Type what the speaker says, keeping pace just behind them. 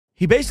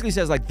He basically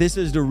says, like, this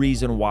is the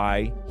reason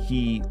why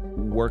he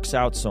works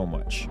out so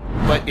much.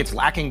 But it's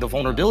lacking the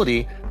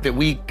vulnerability that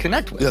we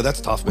connect with. Yeah,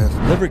 that's tough,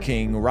 man. Liver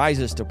King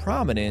rises to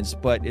prominence,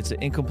 but it's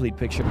an incomplete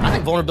picture. I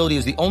think vulnerability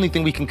is the only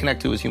thing we can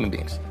connect to as human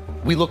beings.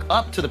 We look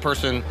up to the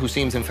person who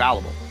seems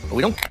infallible, but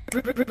we don't.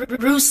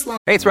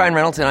 Hey, it's Ryan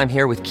Reynolds, and I'm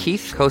here with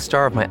Keith,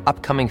 co-star of my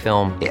upcoming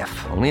film, If,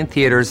 only in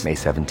theaters May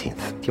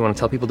 17th. Do you want to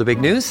tell people the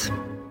big news?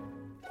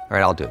 All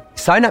right, I'll do it.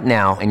 Sign up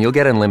now and you'll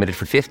get unlimited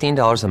for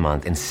 $15 a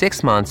month and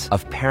 6 months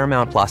of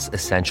Paramount Plus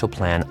Essential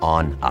Plan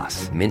on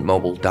us.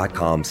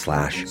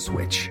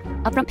 MintMobile.com/switch.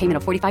 Upfront payment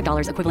of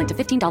 $45 equivalent to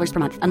 $15 per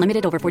month.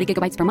 Unlimited over 40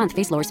 gigabytes per month.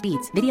 Face lower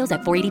speeds. Videos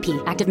at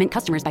 480p. Active Mint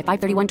customers by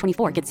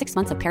 531.24 get 6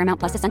 months of Paramount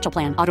Plus Essential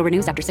Plan. Auto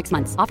renews after 6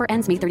 months. Offer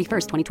ends May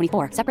 31st,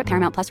 2024. Separate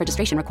Paramount Plus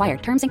registration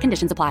required. Terms and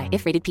conditions apply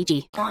if rated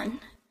PG.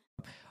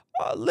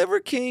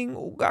 Liver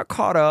King got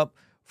caught up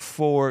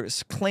for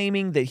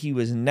claiming that he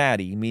was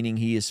natty, meaning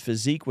his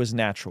physique was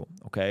natural,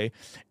 okay?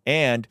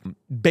 And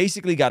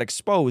basically got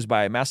exposed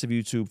by a massive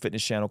YouTube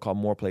fitness channel called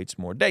More Plates,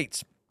 More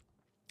Dates.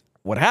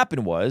 What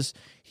happened was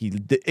he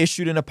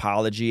issued an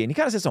apology, and he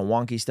kind of said some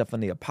wonky stuff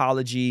in the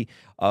apology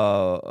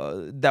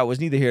that was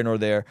neither here nor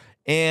there.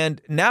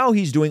 And now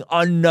he's doing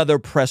another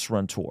press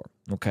run tour,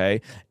 okay?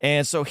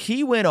 And so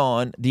he went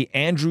on the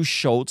Andrew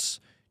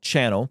Schulz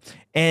channel,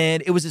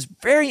 and it was this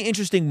very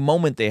interesting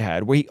moment they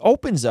had where he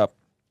opens up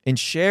and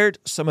shared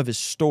some of his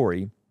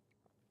story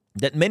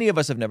that many of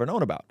us have never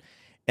known about.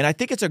 And I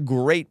think it's a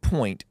great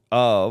point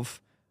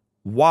of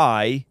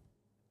why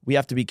we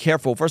have to be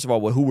careful, first of all,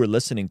 with who we're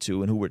listening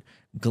to and who we're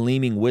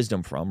gleaming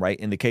wisdom from, right?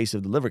 In the case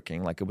of the Liver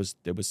King, like it was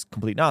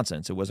complete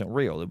nonsense. It wasn't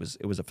real. It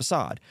was a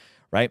facade,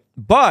 right?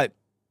 But,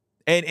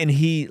 and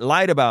he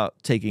lied about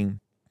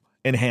taking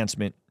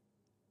enhancement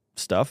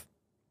stuff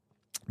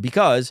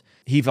because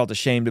he felt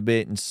ashamed a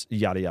bit and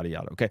yada, yada,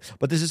 yada, okay?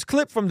 But there's this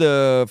clip from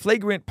the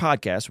Flagrant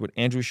podcast with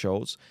Andrew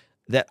Schulz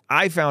that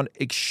I found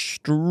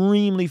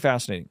extremely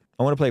fascinating.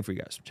 I want to play it for you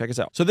guys. Check this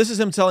out. So this is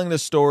him telling the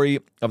story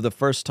of the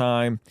first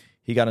time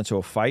he got into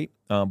a fight,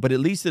 but at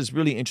least this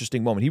really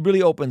interesting moment. He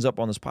really opens up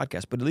on this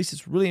podcast, but at least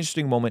it's really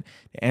interesting moment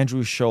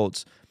Andrew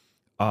Schulz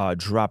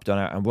dropped on.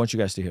 I want you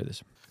guys to hear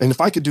this. And if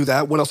I could do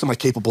that, what else am I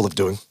capable of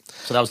doing?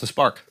 So that was the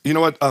spark. You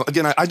know what?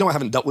 Again, I know I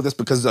haven't dealt with this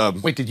because...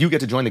 Wait, did you get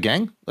to join the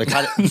gang? Like,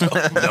 how did...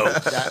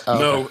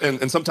 No.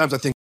 And sometimes I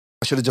think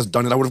I should have just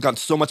done it. I would have gotten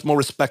so much more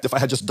respect if I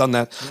had just done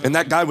that. And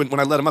that guy, when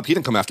I let him up, he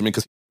didn't come after me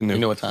because he knew.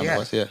 You knew what time it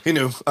was, yeah. He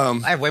knew.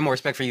 I have way more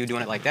respect for you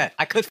doing it like that.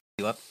 I could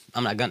you up.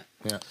 I'm not gonna.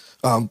 Yeah.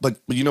 But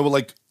you know what,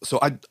 like, so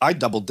I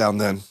doubled down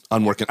then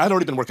on working. I'd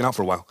already been working out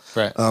for a while.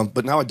 Right.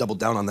 But now I doubled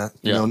down on that.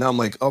 Yeah. You know, now I'm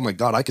like, oh my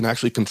God, I can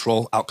actually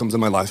control outcomes in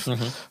my life.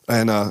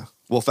 And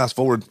well, fast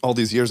forward all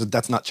these years, and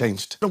that's not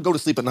changed. I don't go to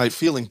sleep at night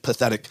feeling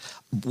pathetic.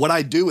 What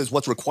I do is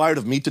what's required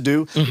of me to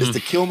do is to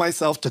kill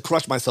myself, to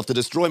crush myself, to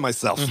destroy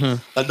myself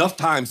enough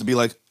times to be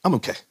like, I'm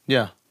okay.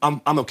 Yeah. I'm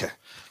okay.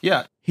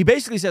 Yeah. He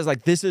basically says,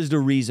 like, this is the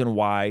reason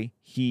why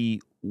he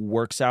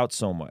works out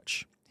so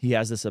much. He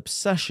has this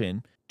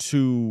obsession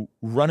to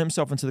run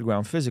himself into the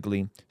ground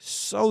physically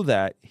so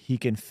that he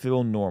can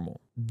feel normal.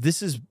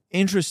 This is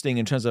interesting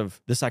in terms of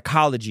the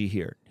psychology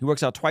here. He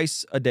works out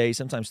twice a day,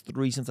 sometimes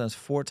 3, sometimes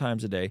 4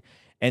 times a day.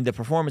 And the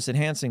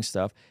performance-enhancing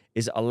stuff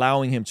is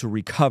allowing him to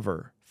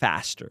recover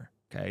faster.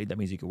 Okay, that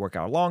means he can work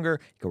out longer,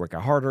 he can work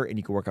out harder, and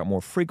he can work out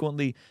more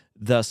frequently,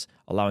 thus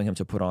allowing him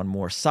to put on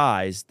more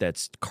size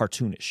that's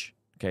cartoonish.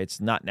 Okay,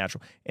 it's not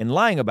natural. And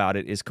lying about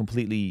it is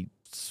completely,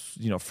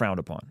 frowned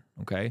upon.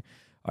 Okay,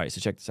 all right, so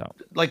check this out.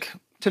 Like,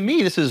 to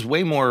me, this is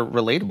way more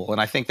relatable,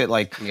 and I think that,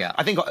 like,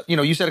 I think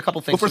you said a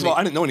couple things. Well, first of all,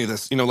 I didn't know any of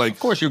this. Like, of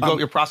course,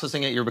 you're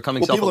processing it, you're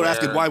becoming. Well, people are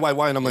asking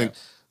why, and I'm like,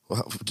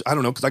 well, I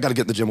don't know, because I got to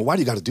get in the gym. Well, why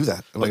do you got to do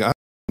that? I'm like, I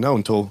don't know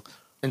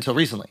until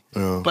recently.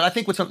 But I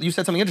think you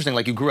said something interesting.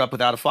 Like, you grew up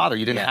without a father.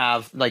 You didn't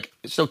have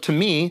so. To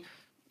me,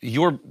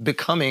 you're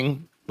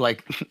becoming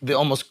like the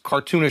almost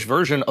cartoonish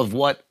version of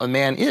what a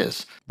man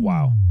is.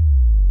 Wow.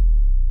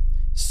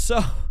 So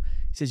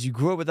he says you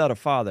grew up without a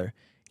father.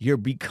 You're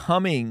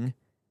becoming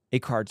a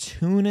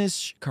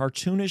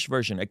cartoonish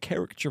version, a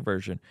caricature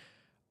version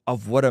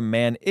of what a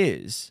man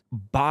is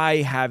by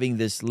having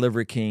this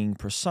Liver King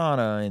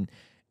persona and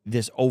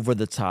this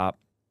over-the-top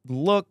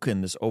look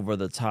and this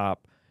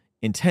over-the-top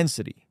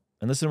intensity.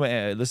 And listen to what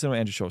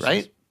Andrew Schulz says.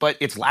 Right? But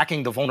it's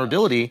lacking the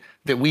vulnerability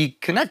that we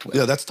connect with.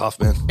 Yeah, that's tough,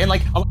 man. And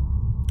like...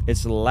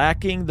 It's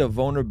lacking the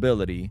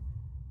vulnerability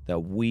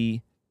that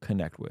we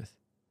connect with.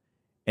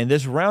 And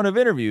this round of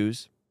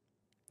interviews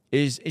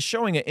is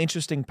showing an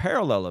interesting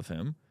parallel of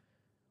him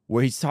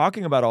where he's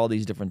talking about all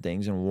these different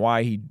things and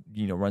why he,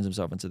 runs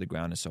himself into the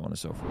ground and so on and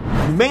so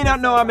forth. You may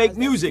not know I make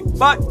music,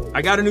 but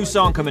I got a new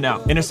song coming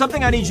out. And there's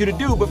something I need you to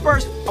do, but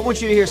first, I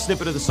want you to hear a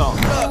snippet of the song.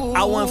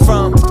 I went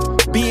from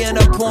being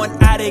a porn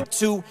addict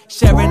too,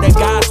 sharing the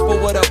gospel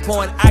with a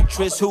porn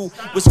actress who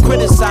was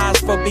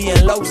criticized for being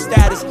low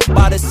status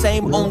by the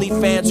same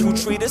OnlyFans who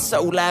treat us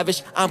so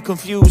lavish. I'm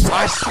confused.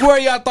 I swear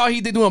y'all thought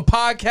he did doing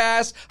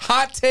podcasts,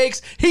 hot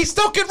takes. He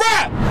still can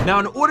rap. Now,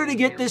 in order to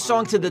get this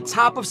song to the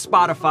top of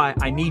Spotify,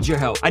 I need your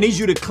help. I need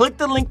you to click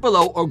the link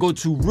below or go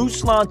to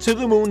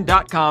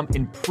RuslanToTheMoon.com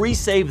and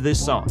pre-save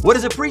this song. What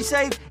is a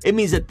pre-save? It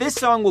means that this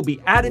song will be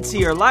added to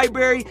your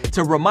library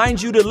to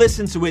remind you to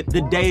listen to it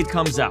the day it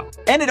comes out.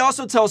 And it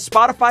also tells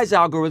Spotify's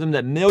algorithm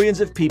that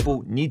millions of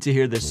people need to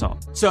hear this song.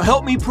 So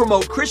help me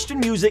promote Christian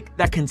music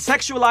that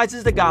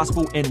contextualizes the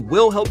gospel and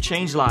will help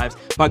change lives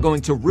by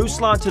going to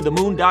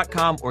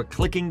RuslanToTheMoon.com or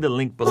clicking the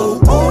link below.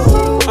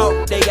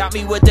 Oh, they got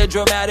me with the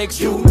dramatics.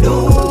 You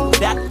knew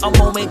that a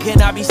moment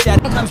cannot be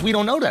static. Sometimes we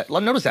don't know that.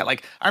 Notice that.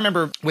 Like, I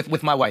remember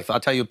with my wife, I'll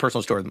tell you a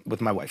personal story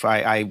with my wife.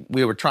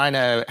 We were trying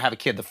to have a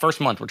kid. The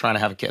first month we're trying to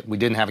have a kid. We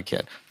didn't have a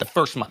kid. The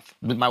first month.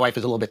 My wife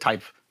is a little bit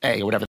type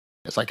A or whatever.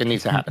 It's like it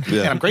needs to happen.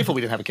 Yeah. And I'm grateful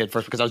we didn't have a kid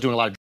first because I was doing a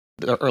lot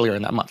of earlier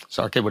in that month.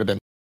 So our kid would have been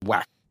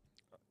whack.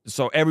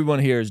 So everyone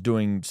here is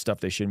doing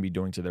stuff they shouldn't be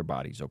doing to their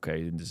bodies,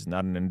 okay? This is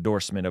not an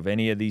endorsement of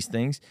any of these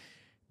things.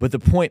 But the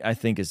point, I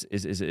think, is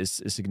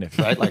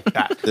significant. Right? Like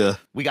that. Yeah.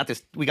 We got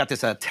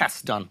this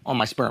test done on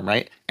my sperm,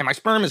 right? And my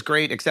sperm is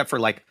great except for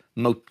like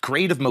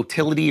grade of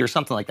motility or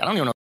something like that. I don't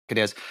even know what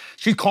it is.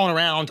 She's calling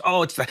around,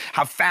 oh, it's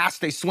how fast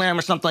they swim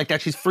or something like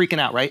that. She's freaking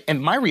out, right?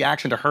 And my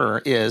reaction to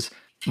her is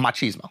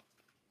machismo.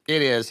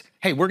 It is,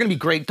 hey, we're going to be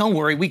great. Don't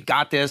worry. We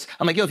got this.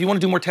 I'm like, yo, if you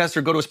want to do more tests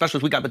or go to a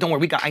specialist, but don't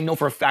worry. I know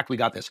for a fact we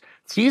got this.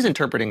 She's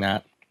interpreting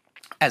that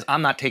as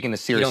I'm not taking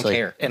this seriously.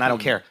 You don't care. And I don't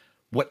care.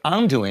 What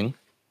I'm doing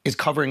is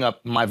covering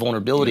up my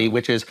vulnerability,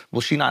 which is,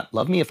 will she not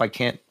love me if I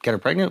can't get her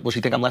pregnant? Will she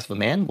think I'm less of a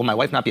man? Will my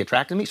wife not be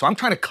attracted to me? So I'm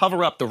trying to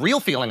cover up the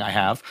real feeling I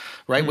have,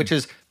 right? Which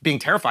is being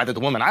terrified that the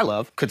woman I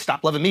love could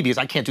stop loving me because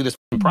I can't do this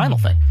primal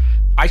thing.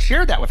 I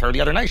shared that with her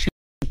the other night. She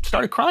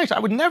started crying. I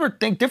would never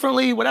think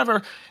differently,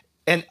 whatever.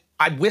 And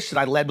I wish that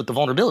I led with the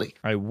vulnerability.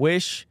 I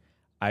wish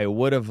I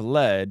would have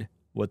led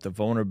with the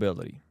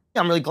vulnerability.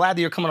 I'm really glad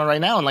that you're coming on right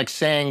now and like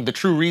saying the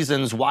true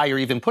reasons why you're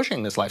even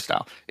pushing this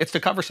lifestyle. It's to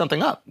cover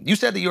something up. You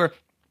said that it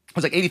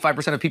was like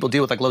 85% of people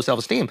deal with like low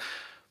self-esteem.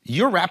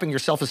 You're wrapping your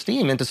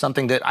self-esteem into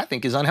something that I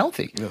think is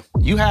unhealthy. Yeah.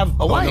 You have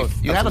a wife,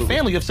 you have a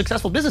family, you have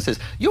successful businesses.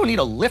 You don't need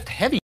to lift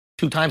heavy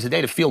 2 times a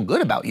day to feel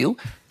good about you.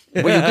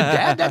 Were you a good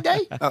dad that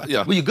day?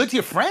 Yeah. Were you good to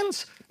your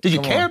friends? Did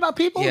you care about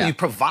people? Yeah. You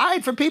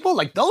provide for people?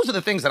 Like those are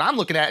the things that I'm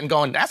looking at and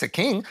going, that's a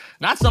king,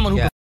 not someone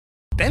who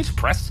bench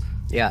press.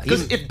 Yeah.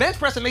 Because if bench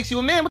pressing makes you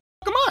a man, what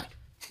the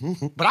fuck am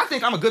I? But I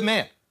think I'm a good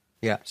man.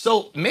 Yeah.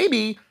 So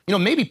maybe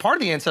part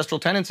of the ancestral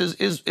tenets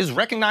is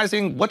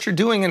recognizing what you're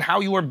doing and how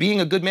you are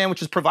being a good man,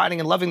 which is providing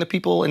and loving the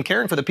people and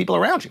caring for the people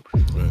around you.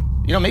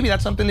 Right. Maybe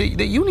that's something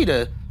that you need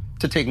to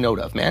take note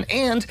of, man.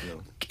 And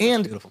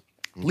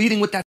leading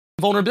with that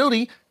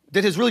vulnerability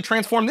that has really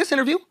transformed this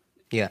interview.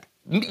 Yeah.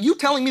 You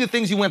telling me the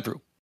things you went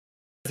through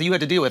that you had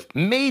to deal with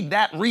made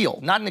that real,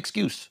 not an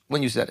excuse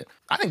when you said it.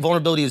 I think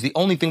vulnerability is the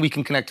only thing we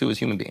can connect to as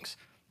human beings.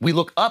 We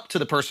look up to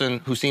the person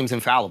who seems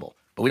infallible,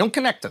 but we don't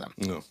connect to them.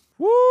 No.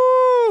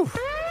 Woo!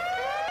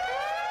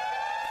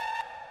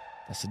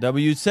 That's a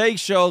W take,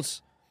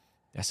 Schultz.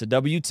 That's a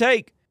W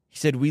take. He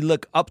said, we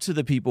look up to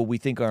the people we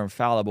think are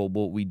infallible,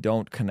 but we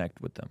don't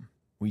connect with them.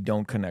 We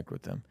don't connect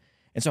with them.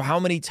 And so how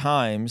many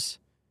times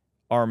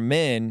are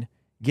men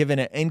given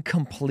an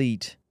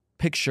incomplete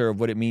picture of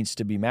what it means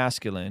to be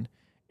masculine?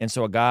 And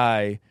so a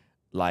guy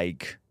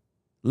like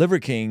Liver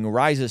King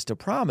rises to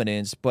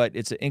prominence, but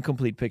it's an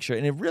incomplete picture.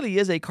 And it really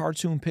is a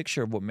cartoon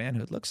picture of what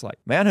manhood looks like.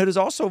 Manhood is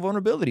also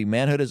vulnerability.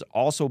 Manhood is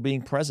also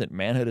being present.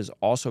 Manhood is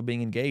also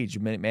being engaged.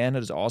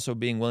 Manhood is also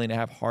being willing to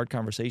have hard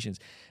conversations.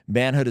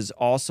 Manhood is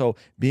also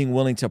being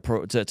willing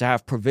to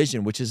have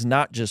provision, which is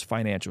not just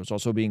financial. It's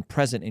also being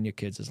present in your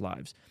kids'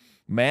 lives.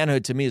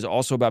 Manhood to me is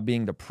also about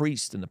being the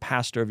priest and the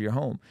pastor of your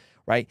home,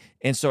 right?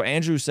 And so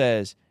Andrew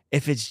says,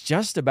 if it's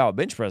just about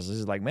bench presses,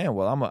 it's like, man,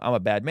 well, I'm a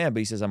bad man. But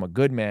he says, I'm a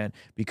good man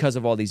because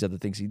of all these other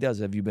things he does.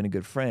 Have you been a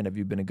good friend? Have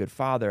you been a good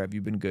father? Have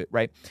you been good,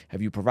 right?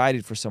 Have you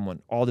provided for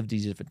someone? All of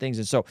these different things.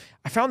 And so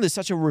I found this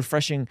such a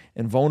refreshing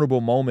and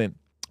vulnerable moment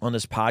on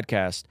this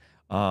podcast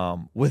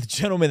with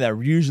gentlemen that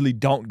usually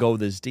don't go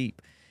this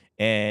deep.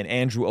 And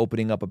Andrew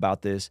opening up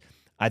about this,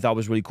 I thought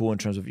was really cool in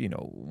terms of,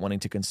 wanting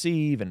to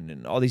conceive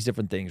and all these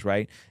different things,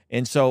 right?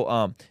 And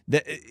so,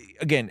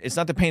 again, it's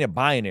not to paint a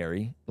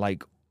binary.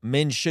 Like,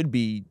 men should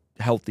be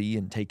healthy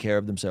and take care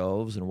of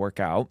themselves and work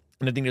out.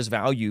 And I think there's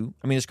value.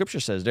 I mean, the scripture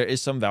says there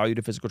is some value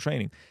to physical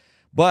training.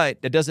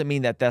 But that doesn't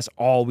mean that that's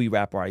all we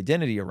wrap our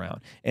identity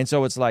around. And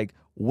so it's like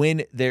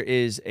when there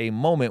is a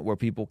moment where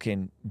people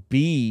can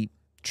be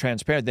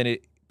transparent, then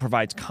it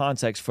provides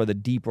context for the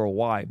deeper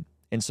why.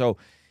 And so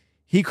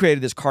he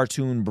created this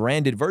cartoon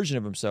branded version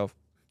of himself,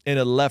 and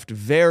it left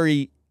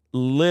very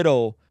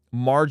little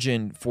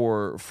margin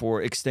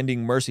for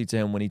extending mercy to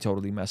him when he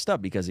totally messed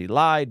up, because he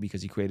lied,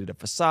 because he created a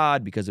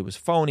facade, because it was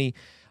phony,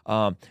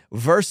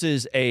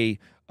 versus a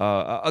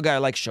a guy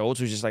like Schultz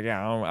who's just like, yeah,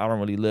 I don't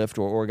really lift,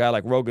 or a guy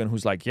like Rogan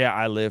who's like, yeah,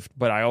 I lift,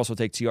 but I also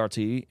take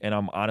TRT and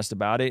I'm honest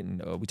about it.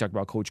 And we talked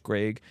about Coach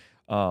Greg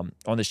on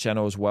this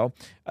channel as well.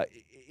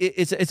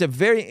 It's a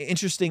very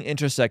interesting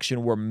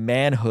intersection where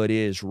manhood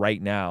is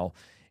right now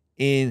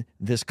in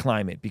this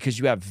climate, because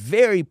you have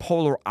very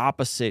polar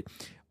opposite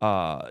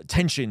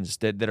tensions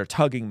that are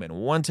tugging men.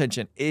 One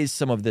tension is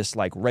some of this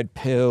like red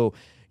pill,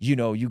 you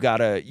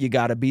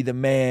gotta be the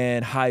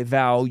man, high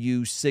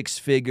value, 6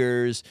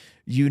 figures,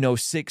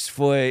 6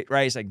 foot,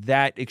 right? It's like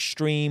that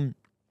extreme.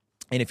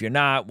 And if you're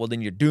not, well,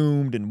 then you're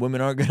doomed and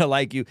women aren't gonna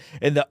like you.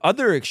 And the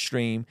other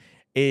extreme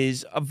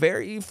is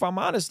if I'm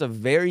honest, a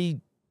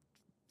very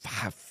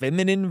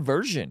feminine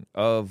version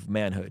of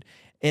manhood.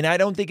 And I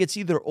don't think it's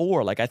either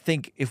or. Like, I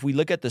think if we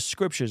look at the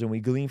scriptures and we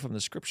glean from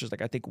the scriptures,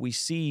 like, I think we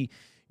see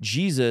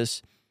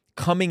Jesus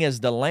coming as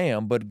the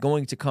lamb, but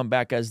going to come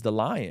back as the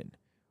lion,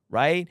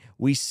 right?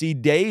 We see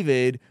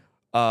David,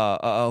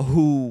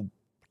 who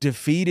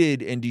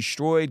defeated and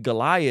destroyed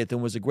Goliath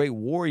and was a great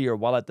warrior,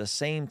 while at the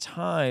same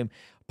time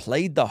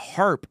played the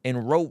harp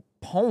and wrote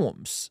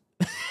poems.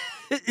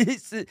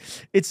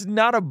 It's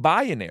not a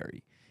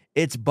binary.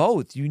 It's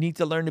both. You need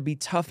to learn to be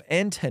tough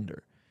and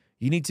tender.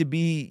 You need to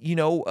be,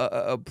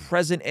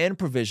 present and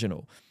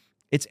provisional.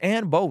 It's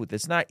and both.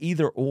 It's not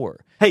either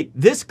or. Hey,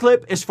 this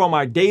clip is from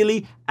our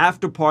daily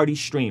after party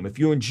stream. If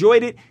you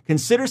enjoyed it,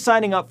 consider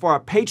signing up for our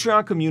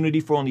Patreon community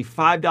for only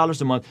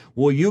 $5 a month,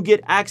 where you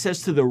get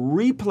access to the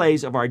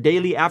replays of our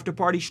daily after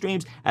party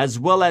streams, as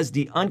well as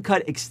the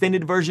uncut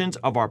extended versions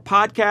of our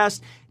podcast,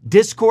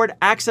 Discord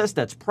access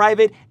that's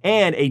private,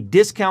 and a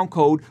discount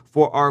code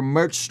for our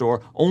merch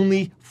store,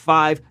 only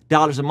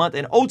 $5 a month.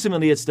 And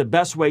ultimately, it's the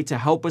best way to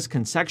help us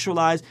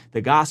contextualize the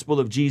gospel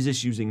of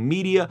Jesus using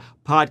media,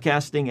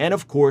 podcasting, and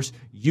of course,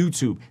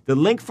 YouTube. The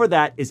link for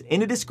that is in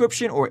the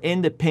description or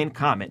in the pinned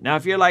comment. Now,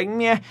 if you're like,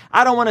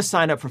 I don't want to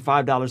sign up for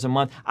 $5 a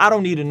month, I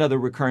don't need another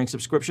recurring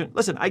subscription.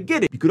 Listen, I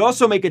get it. You could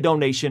also make a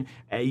donation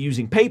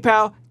using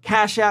PayPal,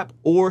 Cash App,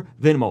 or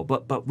Venmo.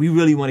 But we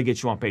really want to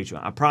get you on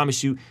Patreon. I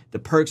promise you, the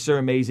perks are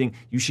amazing.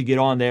 You should get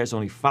on there. It's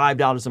only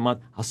 $5 a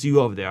month. I'll see you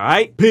over there, all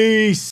right? Peace.